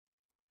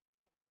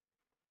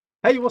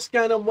Hey, what's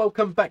going on?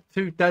 Welcome back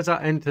to Dazza,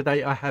 and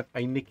today I have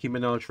a Nicki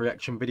Minaj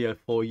reaction video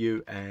for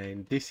you,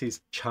 and this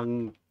is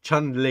Chun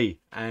Li,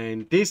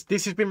 and this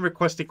has been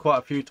requested quite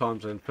a few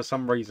times, and for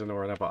some reason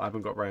or another I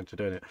haven't got around to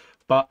doing it,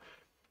 but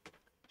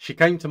she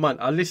came to mind.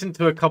 I listen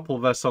to a couple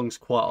of her songs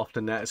quite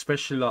often now,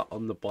 especially like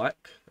on the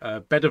bike.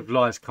 Bed of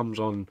Lies comes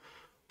on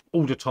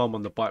all the time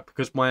on the bike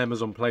because my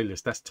Amazon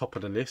playlist, that's top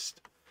of the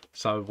list.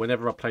 So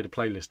whenever I play the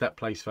playlist, that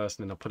plays first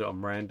and then I put it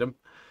on random.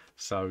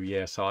 So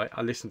yeah, so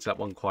I listen to that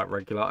one quite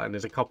regular, and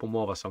there's a couple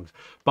more other songs.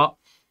 But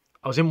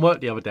I was in work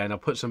the other day and I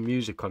put some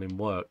music on in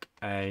work,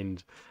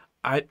 and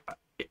I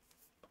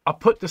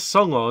put the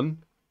song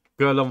on,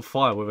 Girl on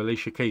Fire with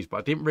Alicia Keys, but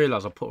I didn't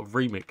realise I put a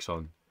remix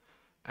on.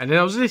 And then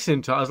I was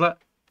listening to it, I was like,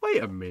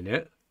 wait a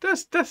minute,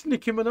 that's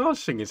Nicki Minaj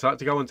singing. So I had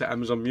to go onto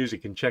Amazon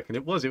Music and check, and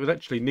it was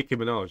actually Nicki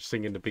Minaj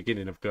singing the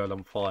beginning of Girl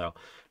on Fire.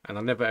 And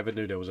I never ever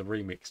knew there was a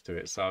remix to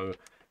it, so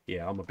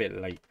yeah, I'm a bit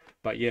late.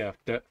 But yeah,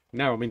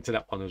 now I'm into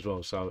that one as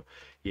well. So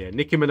yeah,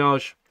 Nicki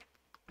Minaj,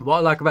 what I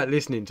like about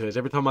listening to her is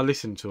every time I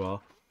listen to her,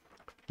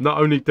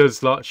 not only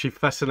does like she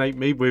fascinate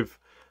me with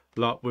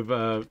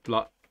a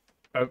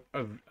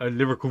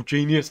lyrical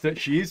genius that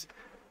she is,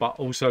 but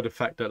also the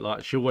fact that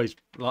like she always,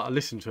 like I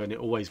listen to her and it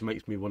always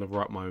makes me want to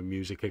write my own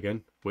music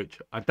again, which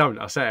I don't.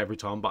 I say it every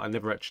time, but I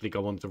never actually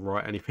go on to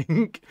write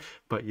anything.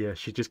 But yeah,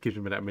 she just gives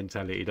me that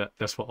mentality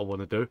that's what I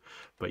want to do.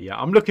 But yeah,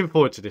 I'm looking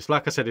forward to this.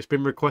 Like I said, it's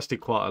been requested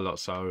quite a lot,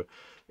 so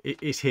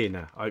it's here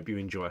now. I hope you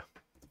enjoy.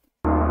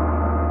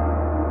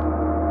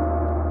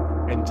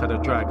 Enter the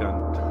Dragon.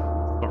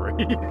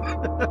 Sorry.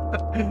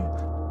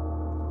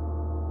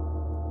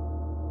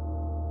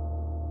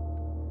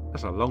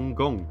 That's a long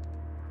gong.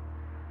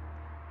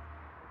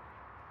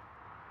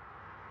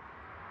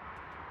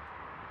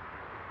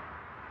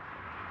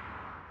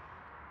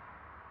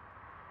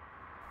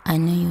 I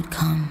knew you'd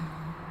come.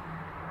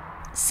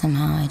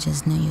 Somehow I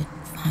just knew you'd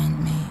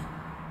find me.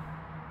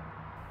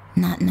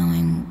 Not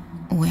knowing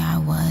where I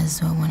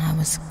was or when I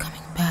was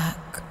coming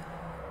back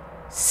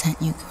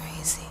sent you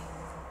crazy.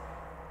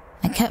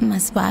 I kept my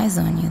spies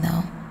on you,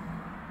 though.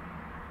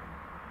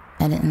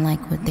 I didn't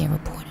like what they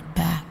reported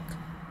back.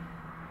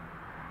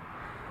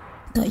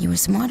 Thought you were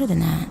smarter than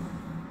that.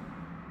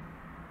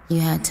 You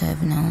had to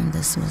have known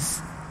this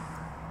was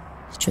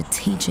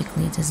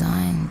strategically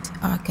designed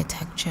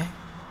architecture.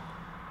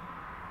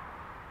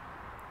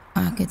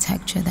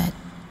 Architecture that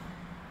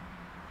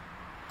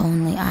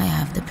only I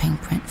have the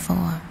pink print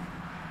for.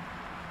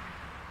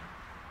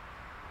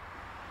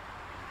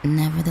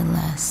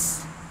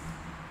 Nevertheless,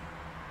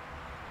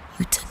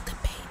 you took the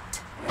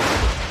bait.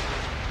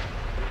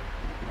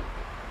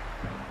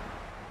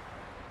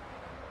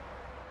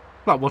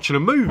 Like watching a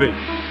movie.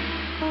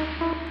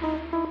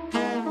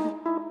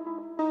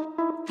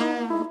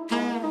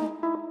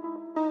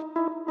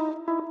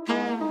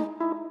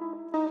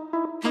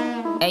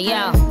 Hey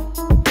yo,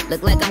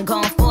 look like I'm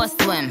going for a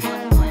swim.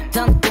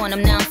 Dunked on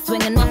him, now I'm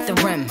swinging off the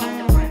rim.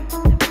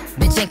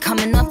 Bitch ain't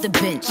coming off the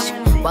bench,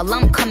 while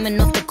I'm coming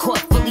off the court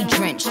fully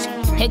drenched.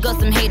 Here goes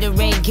some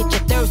haterade, get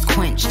your thirst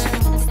quenched.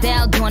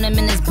 Style doing him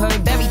in this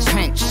Burberry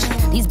trench.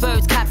 These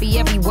birds copy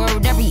every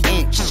word, every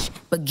inch.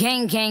 But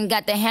gang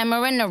got the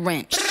hammer and the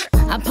wrench.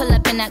 I pull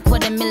up in that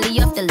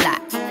 $250,000 off the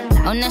lot.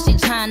 Oh, now she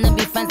tryna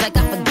be friends like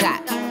I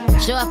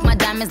forgot. Show off my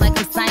diamonds like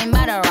I'm signed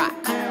by the Rock.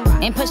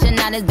 Ain't pushing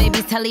out his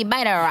baby's telly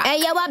by the Rock. Hey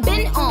yo, I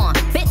been on,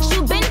 bitch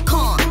you been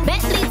con.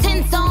 Bentley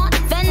tints on,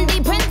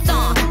 Fendi prints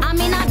on. I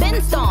mean I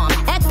been storm,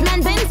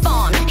 X-Men been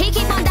formed. He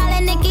keep on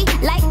dialing Nicki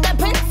like the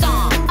Prince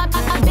song.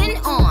 I been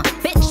on,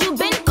 bitch you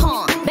been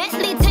con.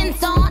 Bentley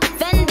tints on,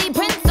 Fendi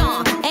prints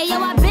on. Hey yo,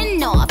 I been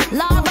north,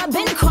 Laura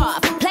been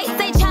Croft. Place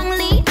say Chung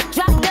Li,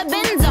 drop the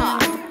bins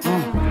off.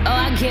 Oh,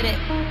 I get it.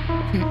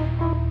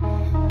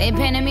 They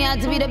painted me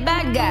out to be the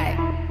bad guy.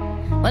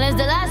 Well, it's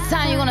the last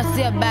time you're gonna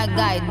see a bad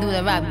guy do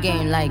the rap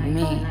game like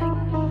me.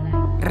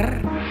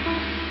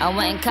 I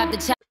went and copped the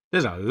chop.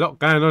 There's a lot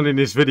going on in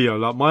this video.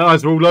 Like my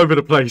eyes are all over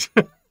the place.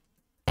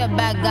 A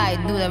bad guy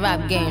do the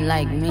rap game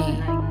like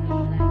me.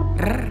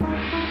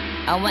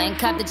 I went and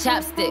copped the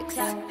chopsticks.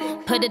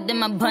 Put it in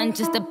my bun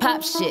just to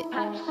pop shit.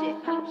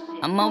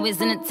 I'm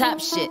always in the top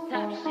shit.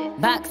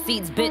 Box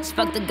seats, bitch,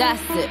 fuck the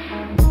gossip.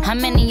 How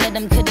many of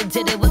them could've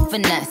did it with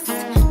finesse?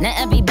 Not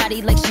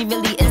everybody like she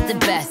really is the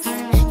best.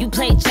 You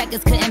played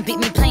checkers, couldn't beat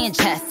me playing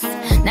chess.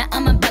 Now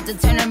I'm about to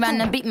turn around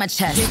and beat my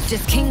chest. Bitch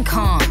is King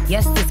Kong,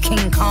 yes this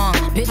King Kong.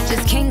 Bitch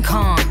is King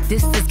Kong,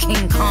 this is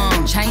King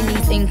Kong.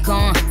 Chinese ink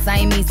on,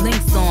 Siamese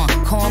links on.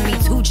 Call me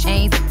 2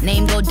 Chains,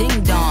 name go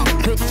ding dong.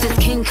 Bitch is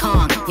King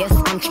Kong, yes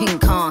I'm King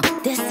Kong.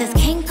 This is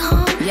King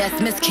Kong? Yes,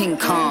 Miss King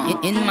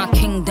Kong. In my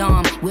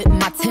kingdom, with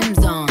my Timbs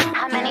on.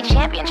 How many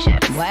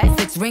championships? What?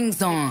 6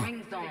 rings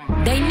on.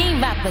 They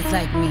need rappers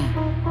like me.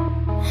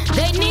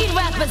 They need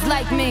rappers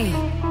like me.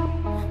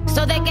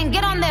 So they can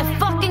get on their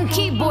fucking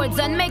keyboards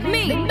and make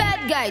me the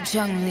bad guy,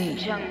 Chung Li.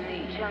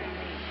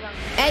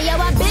 Hey yo,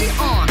 I been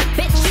on,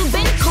 bitch you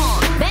been con.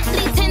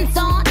 Bentley tints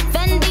on,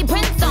 Fendi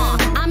prints on.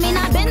 I mean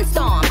I been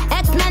storm,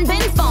 X-Men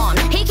been formed.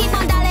 He keep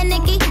on dialing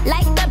Nicki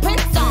like the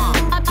Prince song.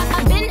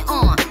 I been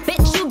on,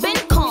 bitch you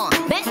been con.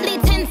 Bentley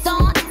tints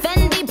on, Fendi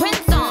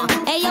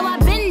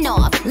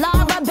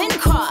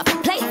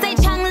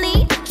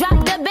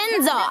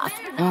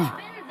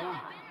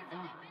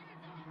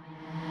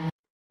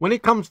when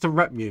it comes to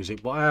rap music,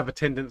 what I have a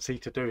tendency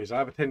to do is I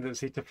have a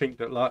tendency to think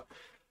that, like,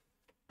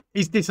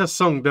 is this a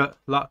song that,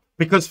 like,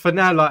 because for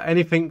now, like,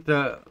 anything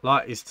that,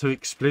 like, is too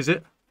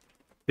explicit,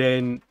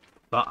 then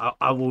like,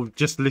 I will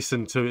just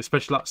listen to,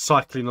 especially like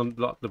cycling on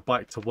like the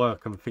bike to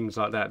work and things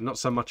like that. Not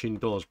so much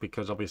indoors,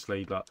 because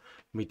obviously like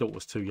my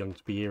daughter's too young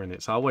to be hearing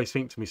it. So I always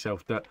think to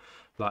myself that,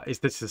 like, is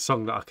this a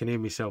song that I can hear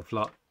myself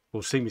like,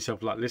 or see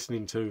myself like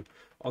listening to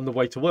on the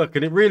way to work?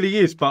 And it really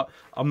is. But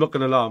I'm not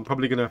gonna lie, I'm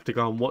probably gonna have to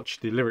go and watch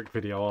the lyric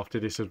video after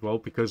this as well,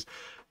 because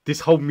this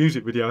whole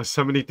music video has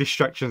so many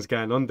distractions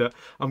going on that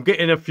I'm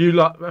getting a few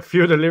of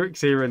the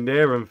lyrics here and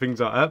there and things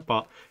like that.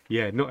 But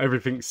yeah, not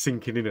everything's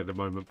sinking in at the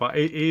moment. But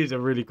it is a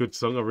really good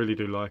song. I really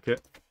do like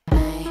it.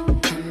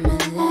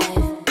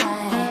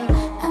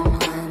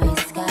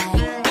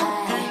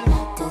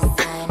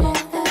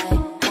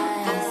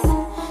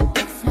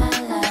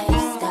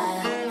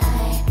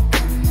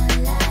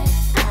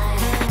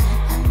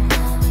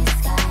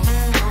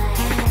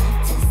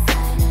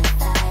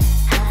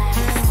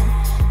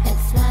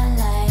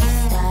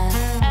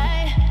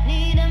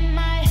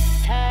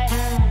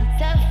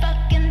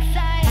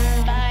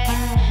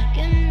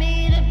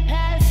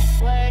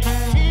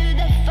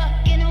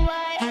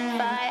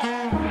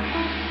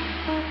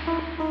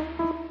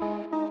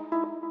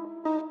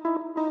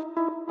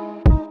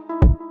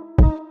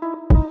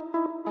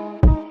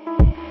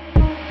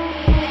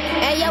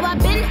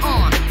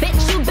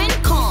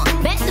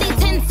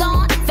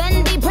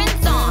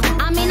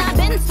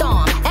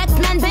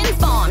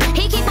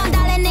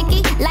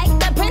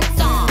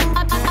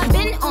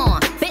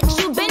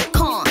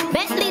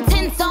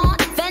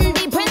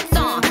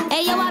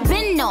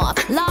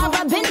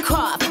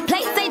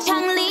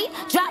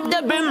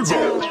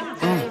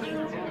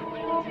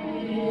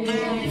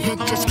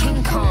 Bitch is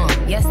King Kong,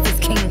 yes, it's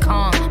King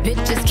Kong.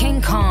 Bitch is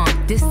King Kong,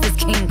 this is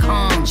King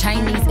Kong.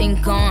 Chinese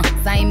ink on,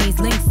 Siamese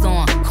links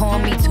on. Call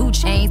me 2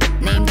 Chains,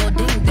 name no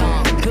ding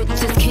dong.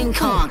 Bitch is King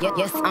Kong,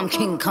 yes, I'm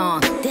King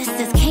Kong. This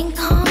is King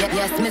Kong?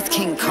 Yes, Miss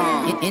King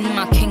Kong. In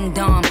my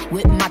kingdom,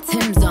 with my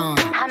Timbs on.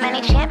 How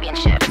many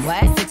championships?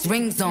 What? 6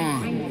 rings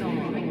on.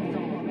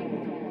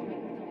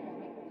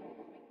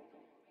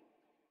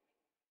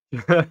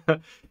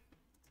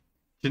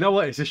 You know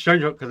what? It's a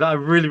strange one, because I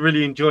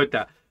really enjoyed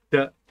that.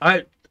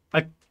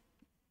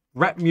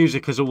 Rap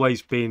music has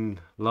always been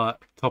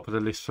like top of the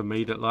list for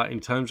me. That, like, in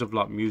terms of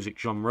like music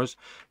genres,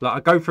 like I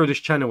go through this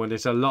channel and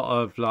there's a lot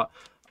of like,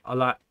 I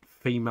like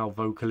female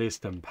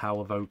vocalists and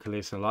power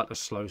vocalists, and I like the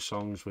slow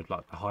songs with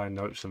like the higher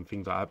notes and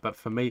things like that. But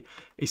for me,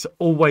 it's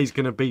always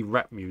going to be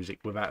rap music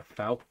without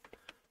fail.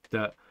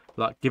 That,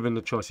 like, given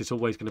the choice, it's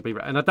always going to be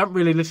rap. And I don't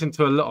really listen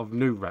to a lot of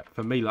new rap.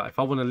 For me, like, if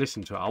I want to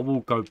listen to it, I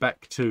will go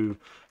back to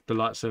the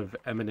likes of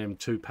Eminem,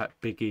 Tupac,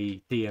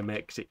 Biggie,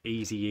 DMX,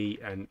 Eazy-E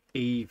and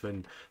Eve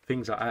and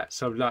things like that.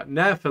 So like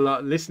now for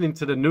like listening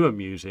to the newer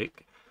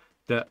music,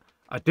 that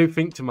I do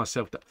think to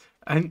myself that,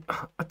 and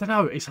I don't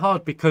know, it's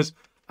hard because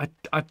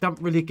I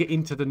don't really get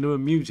into the newer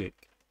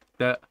music.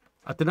 That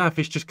I don't know if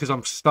it's just because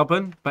I'm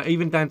stubborn, but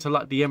even down to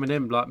like the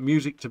Eminem, like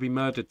Music to Be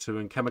Murdered To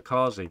and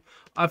Kamikaze,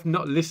 I've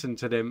not listened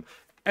to them.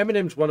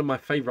 Eminem's one of my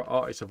favourite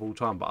artists of all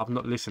time, but I've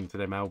not listened to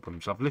them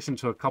albums. I've listened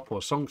to a couple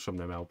of songs from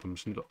them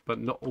albums, but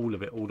not all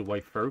of it all the way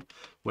through.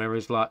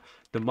 Whereas like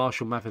the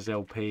Marshall Mathers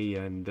LP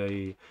and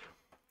the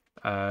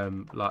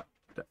like,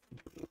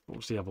 what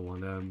was the other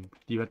one?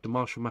 You had the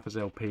Marshall Mathers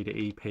LP,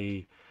 the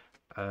EP.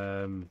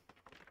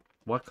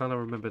 Why can't I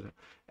remember that?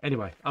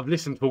 Anyway, I've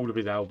listened to all of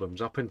his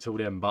albums up until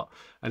then,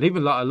 and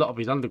even like a lot of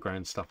his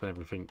underground stuff and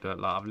everything, that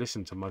like I've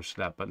listened to most of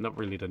that, but not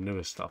really the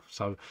newer stuff.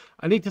 So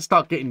I need to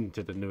start getting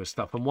into the newer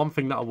stuff. And one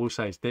thing that I will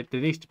say is there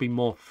needs to be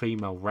more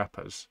female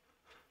rappers.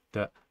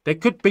 That there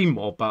could be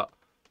more, but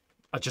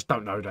I just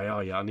don't know they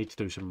are yet. I need to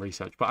do some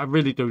research. But I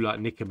really do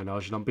like Nicki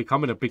Minaj, and I'm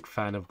becoming a big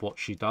fan of what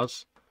she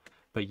does.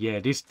 But yeah,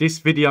 this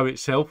video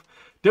itself,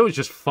 there was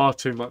just far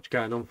too much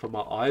going on for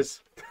my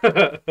eyes.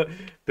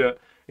 That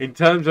in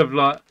terms of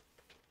like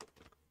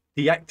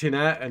the acting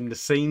out and the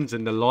scenes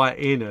and the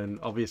lighting, and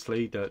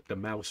obviously the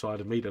male side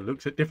of me that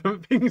looks at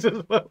different things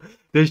as well.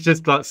 There's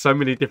just like so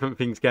many different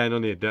things going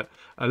on here that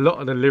a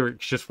lot of the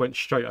lyrics just went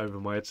straight over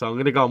my head. So I'm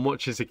going to go and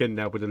watch this again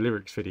now with the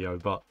lyrics video.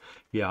 But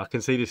yeah, I can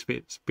see this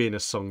bit being a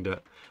song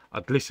that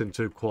I'd listen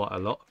to quite a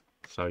lot.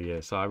 So yeah,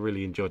 so I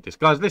really enjoyed this.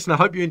 Guys, listen, I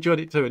hope you enjoyed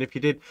it too. And if you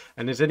did,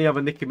 and there's any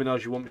other Nicki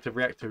Minaj you want me to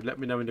react to, let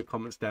me know in the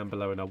comments down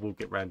below and I will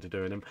get round to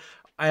doing them.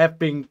 I have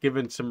been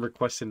given some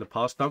requests in the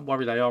past. Don't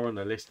worry, they are on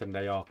the list and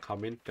they are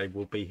coming. They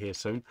will be here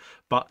soon.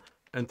 But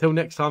until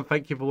next time,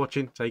 thank you for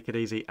watching. Take it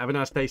easy. Have a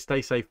nice day.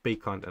 Stay safe. Be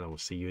kind. And I will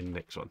see you in the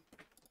next one.